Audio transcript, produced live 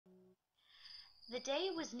The day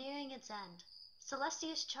was nearing its end.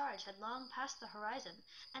 Celestia's charge had long passed the horizon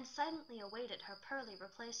and silently awaited her pearly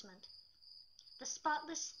replacement. The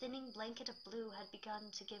spotless, thinning blanket of blue had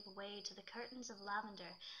begun to give way to the curtains of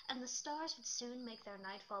lavender, and the stars would soon make their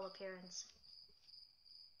nightfall appearance.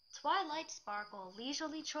 Twilight Sparkle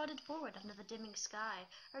leisurely trotted forward under the dimming sky,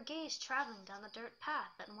 her gaze traveling down the dirt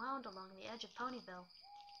path that wound along the edge of Ponyville.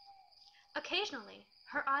 Occasionally,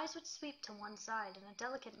 her eyes would sweep to one side in a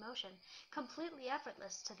delicate motion, completely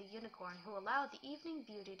effortless to the unicorn who allowed the evening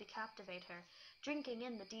beauty to captivate her, drinking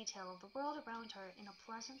in the detail of the world around her in a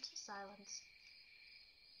pleasant silence.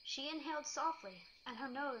 She inhaled softly, and her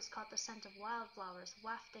nose caught the scent of wildflowers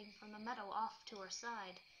wafting from the meadow off to her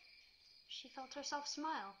side. She felt herself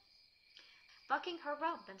smile, bucking her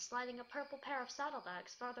rump and sliding a purple pair of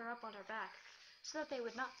saddlebags farther up on her back, so that they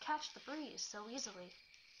would not catch the breeze so easily.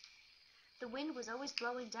 The wind was always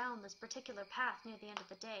blowing down this particular path near the end of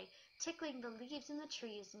the day, tickling the leaves in the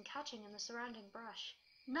trees and catching in the surrounding brush.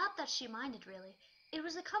 Not that she minded, really. It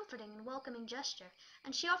was a comforting and welcoming gesture,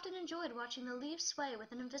 and she often enjoyed watching the leaves sway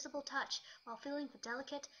with an invisible touch while feeling the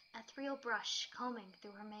delicate, ethereal brush combing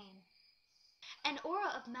through her mane. An aura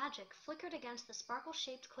of magic flickered against the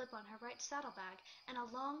sparkle-shaped clip on her right saddlebag, and a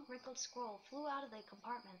long, wrinkled scroll flew out of the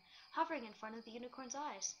compartment, hovering in front of the unicorn's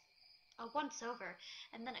eyes. A once-over,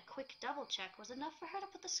 and then a quick double-check was enough for her to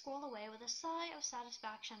put the scroll away with a sigh of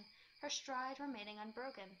satisfaction, her stride remaining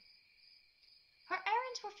unbroken. Her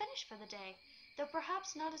errands were finished for the day, though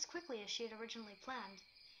perhaps not as quickly as she had originally planned.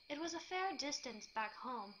 It was a fair distance back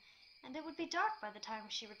home, and it would be dark by the time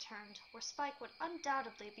she returned, where Spike would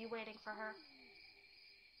undoubtedly be waiting for her.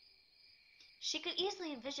 She could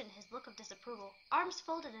easily envision his look of disapproval, arms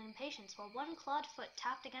folded in impatience while one clawed foot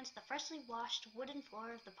tapped against the freshly washed wooden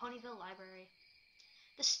floor of the Ponyville library.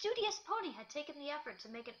 The studious pony had taken the effort to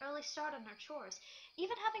make an early start on her chores,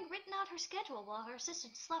 even having written out her schedule while her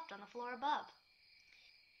assistant slept on the floor above.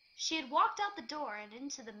 She had walked out the door and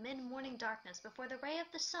into the mid-morning darkness before the ray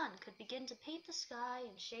of the sun could begin to paint the sky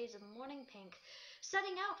in shades of morning pink,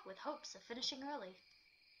 setting out with hopes of finishing early.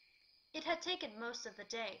 It had taken most of the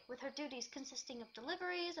day, with her duties consisting of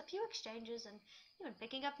deliveries, a few exchanges, and even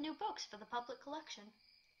picking up new books for the public collection.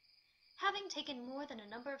 Having taken more than a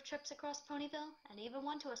number of trips across Ponyville, and even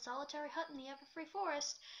one to a solitary hut in the Everfree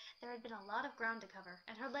Forest, there had been a lot of ground to cover,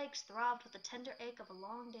 and her legs throbbed with the tender ache of a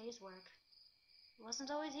long day's work. It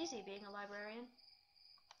wasn't always easy being a librarian.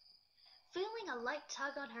 Feeling a light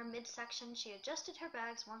tug on her midsection, she adjusted her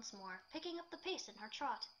bags once more, picking up the pace in her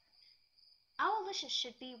trot. Owlicious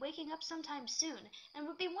should be waking up sometime soon, and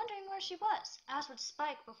would be wondering where she was, as would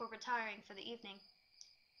Spike before retiring for the evening.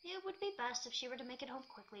 It would be best if she were to make it home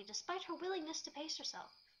quickly, despite her willingness to pace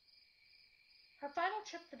herself. Her final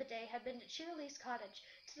trip for the day had been to Cheerilee's cottage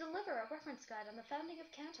to deliver a reference guide on the founding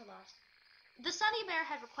of Canterlot. The Sunny Bear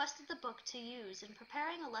had requested the book to use in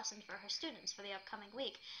preparing a lesson for her students for the upcoming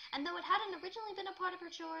week, and though it hadn't originally been a part of her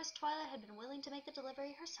chores, Twilight had been willing to make the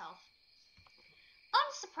delivery herself.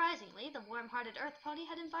 Unsurprisingly, the warm-hearted Earth Pony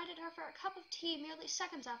had invited her for a cup of tea merely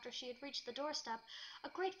seconds after she had reached the doorstep, a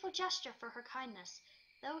grateful gesture for her kindness.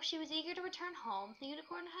 Though she was eager to return home, the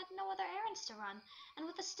unicorn had no other errands to run, and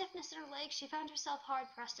with a stiffness in her legs she found herself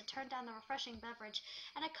hard-pressed to turn down the refreshing beverage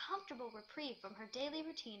and a comfortable reprieve from her daily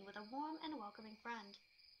routine with a warm and welcoming friend.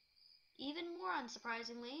 Even more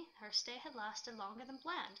unsurprisingly, her stay had lasted longer than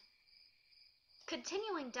planned.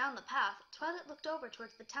 Continuing down the path, Twilight looked over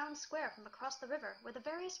towards the town square from across the river, where the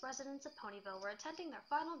various residents of Ponyville were attending their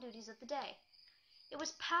final duties of the day. It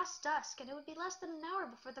was past dusk, and it would be less than an hour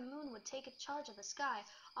before the moon would take charge of the sky,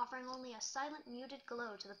 offering only a silent, muted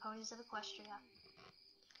glow to the ponies of Equestria.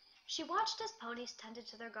 She watched as ponies tended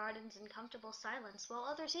to their gardens in comfortable silence, while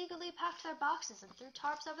others eagerly packed their boxes and threw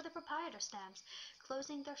tarps over the proprietor stands,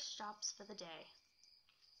 closing their shops for the day.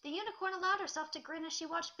 The unicorn allowed herself to grin as she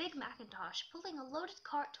watched Big Macintosh pulling a loaded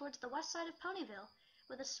cart towards the west side of Ponyville,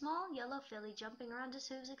 with a small yellow filly jumping around his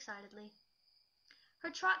hooves excitedly. Her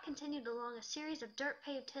trot continued along a series of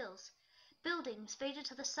dirt-paved hills. Buildings faded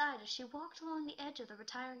to the side as she walked along the edge of the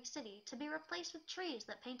retiring city, to be replaced with trees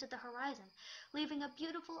that painted the horizon, leaving a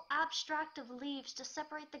beautiful abstract of leaves to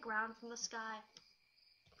separate the ground from the sky.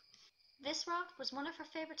 This route was one of her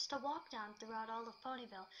favorites to walk down throughout all of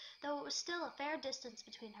Ponyville, though it was still a fair distance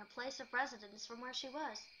between her place of residence from where she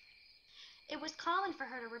was. It was common for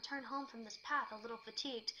her to return home from this path a little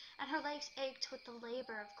fatigued, and her legs ached with the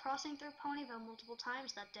labor of crossing through Ponyville multiple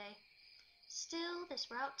times that day. Still,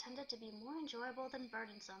 this route tended to be more enjoyable than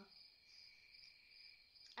burdensome.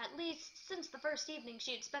 At least, since the first evening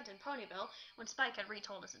she had spent in Ponyville, when Spike had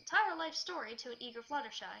retold his entire life story to an eager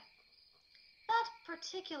Fluttershy. That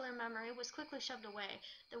particular memory was quickly shoved away,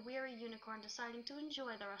 the weary unicorn deciding to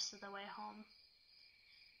enjoy the rest of the way home.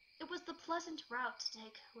 It was the pleasant route to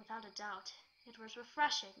take without a doubt. It was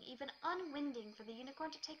refreshing, even unwinding, for the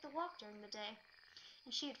unicorn to take the walk during the day,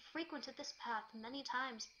 and she had frequented this path many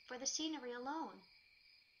times for the scenery alone.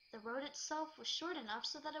 The road itself was short enough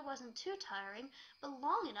so that it wasn't too tiring, but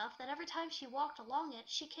long enough that every time she walked along it,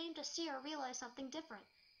 she came to see or realize something different,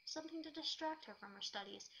 something to distract her from her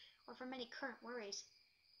studies or from any current worries.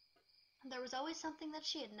 And there was always something that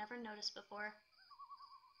she had never noticed before.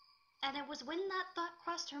 And it was when that thought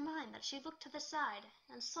crossed her mind that she looked to the side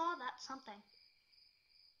and saw that something.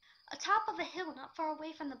 Atop of a hill not far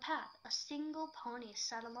away from the path, a single pony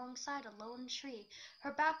sat alongside a lone tree.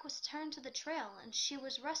 Her back was turned to the trail, and she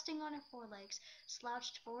was resting on her forelegs,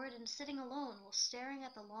 slouched forward and sitting alone while staring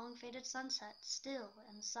at the long faded sunset, still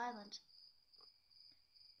and silent.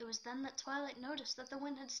 It was then that Twilight noticed that the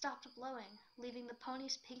wind had stopped blowing, leaving the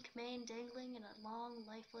pony's pink mane dangling in long,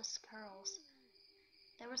 lifeless curls.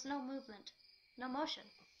 There was no movement, no motion,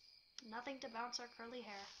 nothing to bounce her curly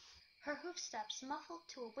hair. Her hoofsteps muffled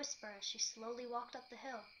to a whisper as she slowly walked up the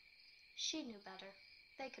hill. She knew better.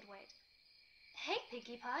 They could wait. "Hey,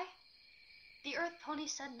 Pinkie Pie!" The earth pony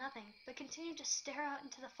said nothing, but continued to stare out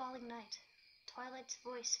into the falling night. Twilight's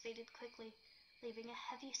voice faded quickly, leaving a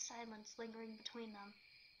heavy silence lingering between them.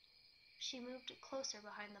 She moved closer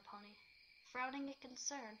behind the pony, frowning in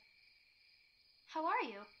concern. "How are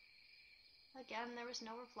you?" Again there was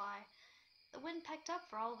no reply. The wind picked up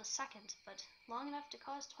for all of a second, but long enough to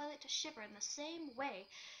cause Twilight to shiver in the same way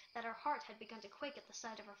that her heart had begun to quake at the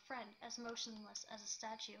sight of her friend, as motionless as a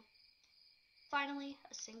statue. Finally,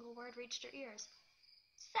 a single word reached her ears.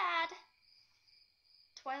 "Sad."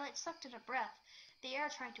 Twilight sucked in a breath, the air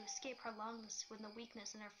trying to escape her lungs when the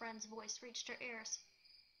weakness in her friend's voice reached her ears.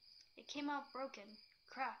 It came out broken,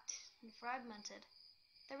 cracked, and fragmented.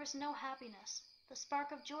 There was no happiness. The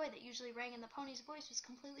spark of joy that usually rang in the pony's voice was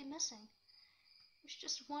completely missing. It was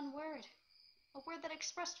just one word, a word that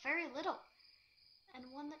expressed very little,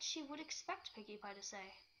 and one that she would expect Pinkie Pie to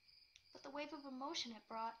say. But the wave of emotion it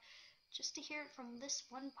brought, just to hear it from this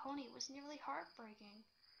one pony, was nearly heartbreaking.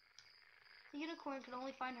 The unicorn could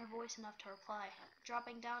only find her voice enough to reply,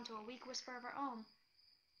 dropping down to a weak whisper of her own.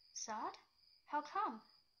 "Sad? How come?"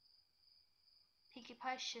 Pinkie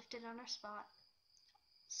Pie shifted on her spot,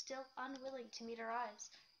 still unwilling to meet her eyes.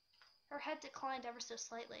 Her head declined ever so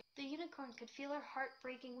slightly. The unicorn could feel her heart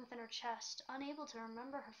breaking within her chest, unable to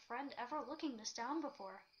remember her friend ever looking this down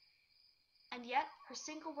before. And yet, her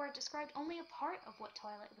single word described only a part of what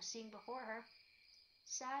Twilight was seeing before her.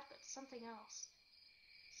 Sad, but something else.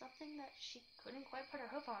 Something that she couldn't quite put her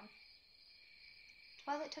hoof on.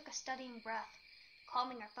 Twilight took a steadying breath,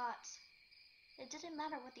 calming her thoughts. It didn't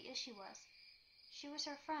matter what the issue was. She was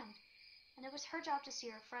her friend, and it was her job to see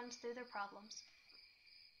her friends through their problems.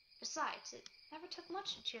 Besides, it never took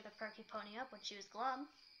much to cheer the perky pony up when she was glum.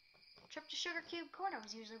 A trip to Sugar Cube Corner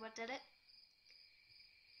was usually what did it.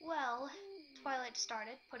 "Well," Twilight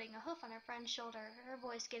started, putting a hoof on her friend's shoulder, her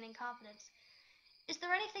voice gaining confidence. "Is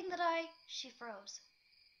there anything that She froze.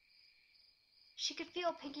 She could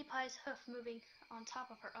feel Pinkie Pie's hoof moving on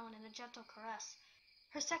top of her own in a gentle caress.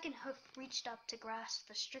 Her second hoof reached up to grasp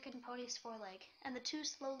the stricken pony's foreleg, and the two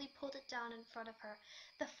slowly pulled it down in front of her,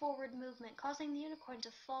 the forward movement causing the unicorn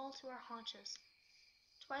to fall to her haunches.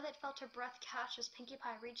 Twilight felt her breath catch as Pinkie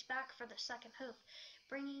Pie reached back for the second hoof,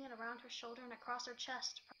 bringing it around her shoulder and across her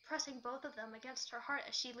chest, pressing both of them against her heart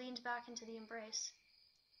as she leaned back into the embrace.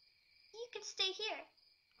 "You can stay here,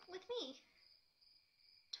 with me."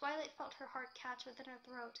 Twilight felt her heart catch within her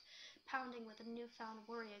throat, pounding with a newfound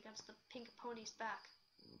worry against the pink pony's back.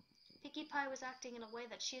 Pinkie Pie was acting in a way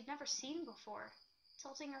that she had never seen before,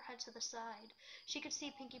 tilting her head to the side. She could see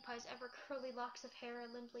Pinkie Pie's ever-curly locks of hair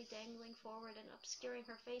limply dangling forward and obscuring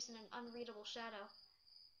her face in an unreadable shadow.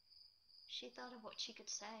 She thought of what she could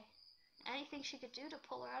say, anything she could do to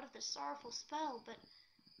pull her out of this sorrowful spell, but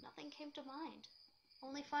nothing came to mind,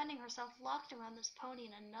 only finding herself locked around this pony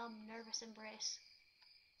in a numb, nervous embrace.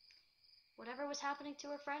 Whatever was happening to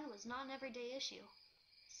her friend was not an everyday issue.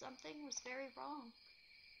 Something was very wrong.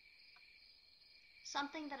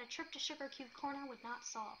 Something that a trip to Sugar Cube Corner would not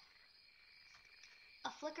solve. A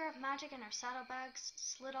flicker of magic in her saddlebags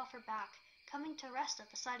slid off her back, coming to rest at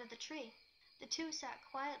the side of the tree. The two sat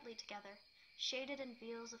quietly together, shaded in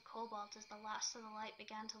veils of cobalt as the last of the light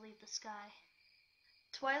began to leave the sky.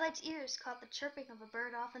 Twilight's ears caught the chirping of a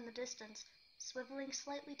bird off in the distance, swiveling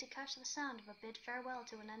slightly to catch the sound of a bid farewell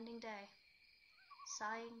to an ending day.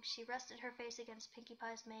 Sighing, she rested her face against Pinkie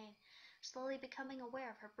Pie's mane, slowly becoming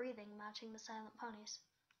aware of her breathing matching the silent pony's.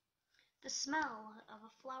 The smell of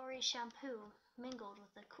a flowery shampoo mingled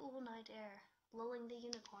with the cool night air, lulling the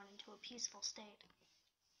unicorn into a peaceful state.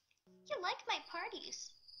 You like my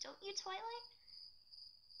parties, don't you, Twilight?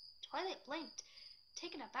 Twilight blinked,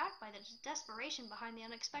 taken aback by the desperation behind the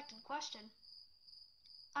unexpected question.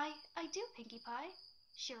 I do, Pinkie Pie,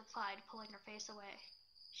 she replied, pulling her face away.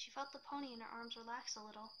 She felt the pony in her arms relax a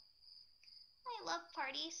little. I love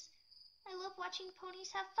parties. I love watching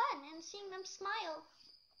ponies have fun and seeing them smile,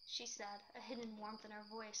 she said, a hidden warmth in her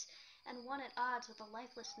voice, and one at odds with the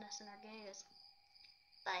lifelessness in her gaze.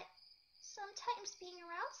 But sometimes being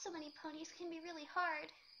around so many ponies can be really hard,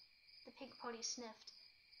 the pink pony sniffed.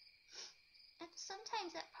 And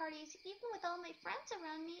sometimes at parties, even with all my friends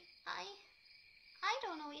around me, I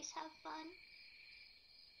don't always have fun.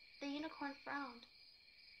 The unicorn frowned.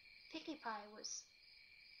 Pinkie Pie was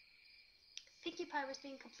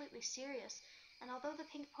being completely serious, and although the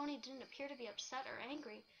pink pony didn't appear to be upset or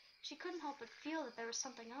angry, she couldn't help but feel that there was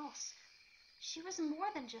something else. She was more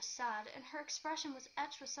than just sad, and her expression was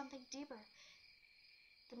etched with something deeper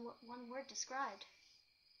than what one word described.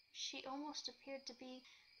 She almost appeared to be,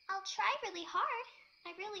 I'll try really hard,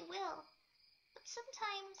 I really will, but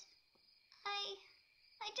sometimes I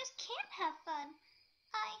just can't have fun.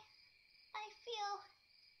 I feel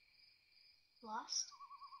lost.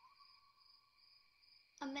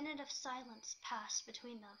 A minute of silence passed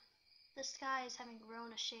between them, the skies having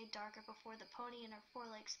grown a shade darker before the pony and her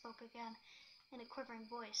forelegs spoke again in a quivering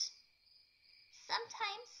voice.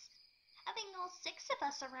 Sometimes having all 6 of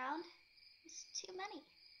us around is too many.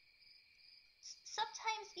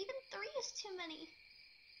 Sometimes even 3 is too many,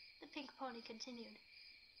 the pink pony continued.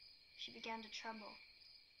 She began to tremble.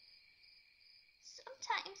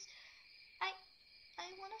 Sometimes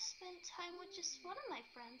I want to spend time with just one of my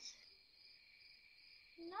friends.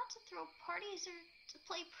 Not to throw parties or to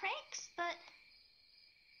play pranks, but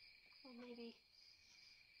or maybe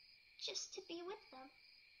just to be with them.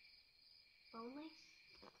 Lonely?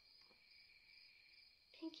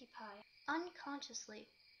 Pinkie Pie. Unconsciously,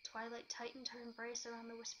 Twilight tightened her embrace around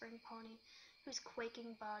the whispering pony, whose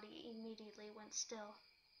quaking body immediately went still.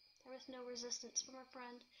 There was no resistance from her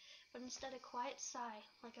friend, but instead a quiet sigh,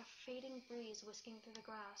 like a fading breeze whisking through the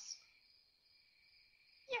grass.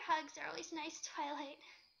 Your hugs are always nice, Twilight.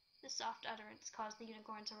 The soft utterance caused the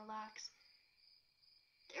unicorn to relax.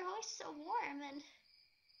 They're always so warm, and...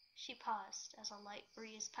 She paused as a light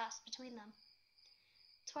breeze passed between them.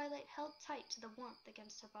 Twilight held tight to the warmth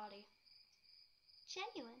against her body.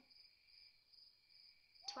 Genuine.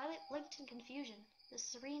 Twilight blinked in confusion, the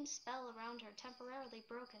serene spell around her temporarily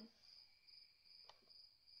broken.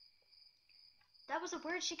 That was a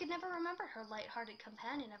word she could never remember her light-hearted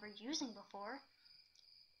companion ever using before.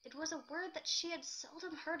 It was a word that she had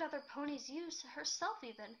seldom heard other ponies use, herself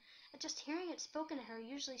even, and just hearing it spoken in her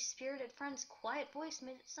usually spirited friend's quiet voice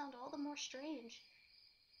made it sound all the more strange.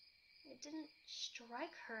 It didn't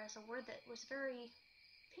strike her as a word that was very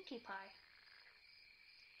Pinkie Pie.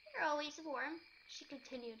 You're always warm, she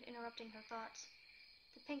continued, interrupting her thoughts.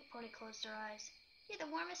 The pink pony closed her eyes. You're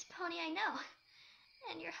the warmest pony I know.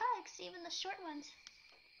 And your hugs, even the short ones,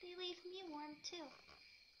 they leave me warm too.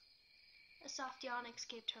 A soft yawn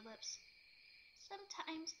escaped her lips.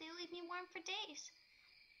 Sometimes they leave me warm for days,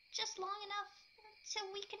 just long enough until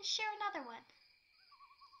we can share another one.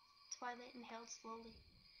 Twilight inhaled slowly,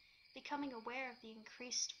 becoming aware of the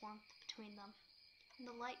increased warmth between them, and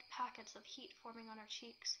the light packets of heat forming on her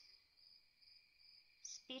cheeks.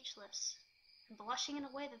 Speechless, and blushing in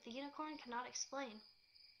a way that the unicorn could not explain,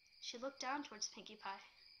 she looked down towards Pinkie Pie,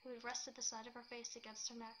 who had rested the side of her face against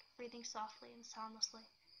her neck, breathing softly and soundlessly.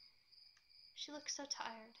 She looked so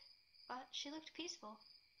tired, but she looked peaceful,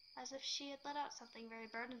 as if she had let out something very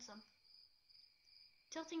burdensome.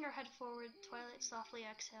 Tilting her head forward, Twilight softly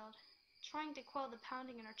exhaled, trying to quell the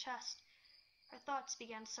pounding in her chest. Her thoughts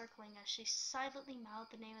began circling as she silently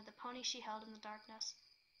mouthed the name of the pony she held in the darkness,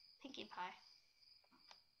 Pinkie Pie.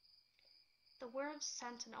 The words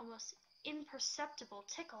sent an almost imperceptible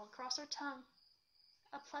tickle across her tongue,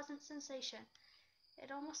 a pleasant sensation. It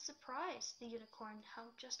almost surprised the unicorn how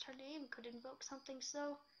just her name could invoke something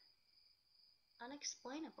so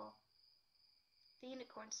unexplainable. The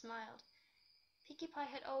unicorn smiled. Pinkie Pie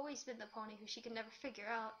had always been the pony who she could never figure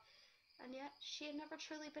out, and yet she had never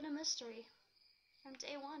truly been a mystery. From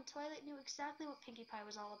day one, Twilight knew exactly what Pinkie Pie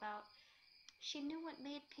was all about. She knew what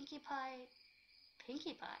made Pinkie Pie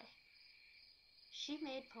Pinkie Pie. She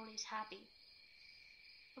made ponies happy.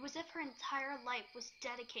 It was as if her entire life was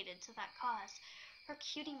dedicated to that cause. Her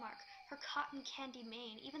cutie mark, her cotton candy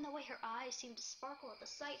mane, even the way her eyes seemed to sparkle at the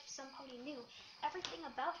sight of some pony new, everything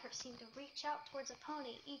about her seemed to reach out towards a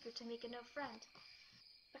pony eager to make a new friend.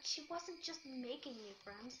 But she wasn't just making new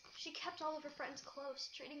friends. She kept all of her friends close,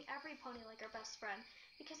 treating every pony like her best friend,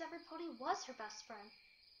 because every pony was her best friend.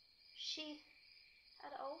 She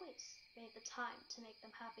had always made the time to make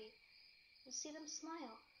them happy and see them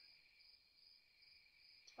smile.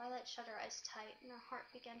 Twilight shut her eyes tight, and her heart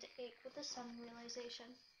began to ache with the sudden realization.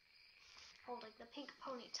 Holding the pink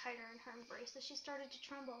pony tighter in her embrace as she started to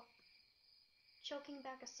tremble. Choking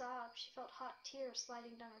back a sob, she felt hot tears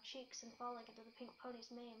sliding down her cheeks and falling into the pink pony's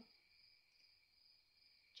mane.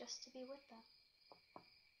 Just to be with them,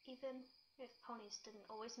 even if ponies didn't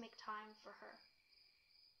always make time for her.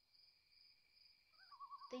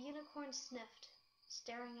 The unicorn sniffed,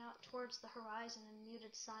 staring out towards the horizon in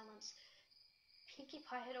muted silence. Pinkie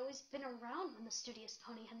Pie had always been around when the studious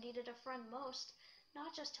pony had needed a friend most,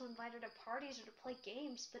 not just to invite her to parties or to play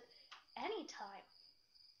games, but any time.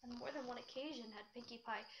 On more than one occasion had Pinkie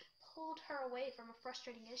Pie pulled her away from a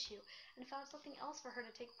frustrating issue and found something else for her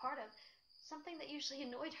to take part of, something that usually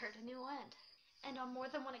annoyed her to no end. And on more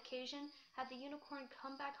than one occasion had the unicorn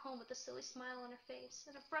come back home with a silly smile on her face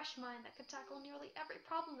and a fresh mind that could tackle nearly every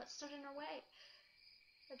problem that stood in her way.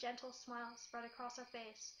 A gentle smile spread across her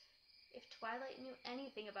face. If Twilight knew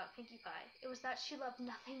anything about Pinkie Pie, it was that she loved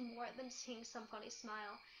nothing more than seeing some ponies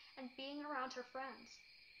smile and being around her friends.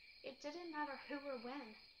 It didn't matter who or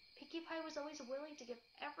when. Pinkie Pie was always willing to give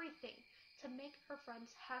everything to make her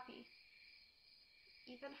friends happy,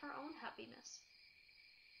 even her own happiness.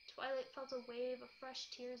 Twilight felt a wave of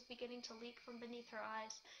fresh tears beginning to leak from beneath her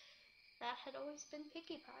eyes. That had always been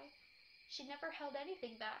Pinkie Pie. She never held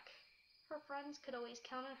anything back. Her friends could always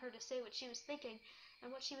count on her to say what she was thinking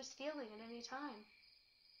and what she was feeling at any time.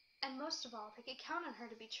 And most of all, they could count on her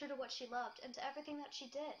to be true to what she loved and to everything that she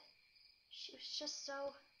did. She was just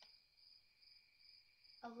so...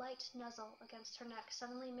 A light nuzzle against her neck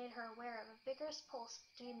suddenly made her aware of a vigorous pulse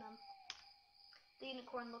between them. The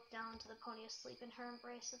unicorn looked down to the pony asleep in her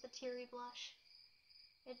embrace with a teary blush.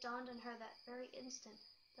 It dawned on her that very instant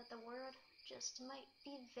that the word just might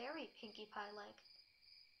be very Pinkie Pie-like.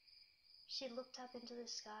 She looked up into the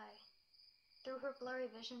sky. Through her blurry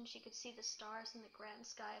vision, she could see the stars in the grand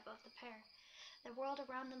sky above the pair. The world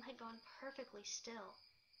around them had gone perfectly still.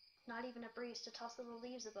 Not even a breeze to toss little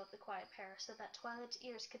leaves above the quiet pair, so that Twilight's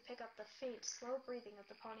ears could pick up the faint, slow breathing of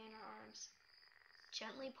the pony in her arms.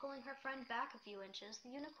 Gently pulling her friend back a few inches,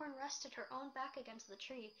 the unicorn rested her own back against the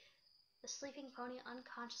tree. The sleeping pony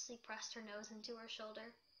unconsciously pressed her nose into her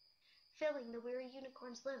shoulder, filling the weary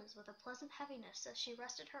unicorn's limbs with a pleasant heaviness as she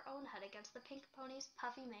rested her own head against the pink pony's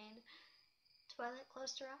puffy mane. Twilight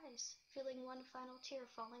closed her eyes, feeling one final tear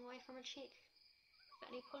falling away from her cheek. If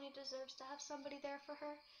any pony deserves to have somebody there for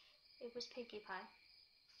her, it was Pinkie Pie.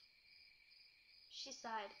 She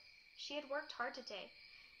sighed. She had worked hard today,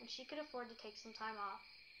 and she could afford to take some time off.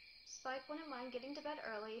 Spike wouldn't mind getting to bed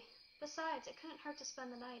early. Besides, it couldn't hurt to spend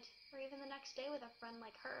the night, or even the next day with a friend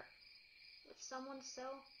like her. With someone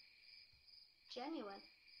so genuine.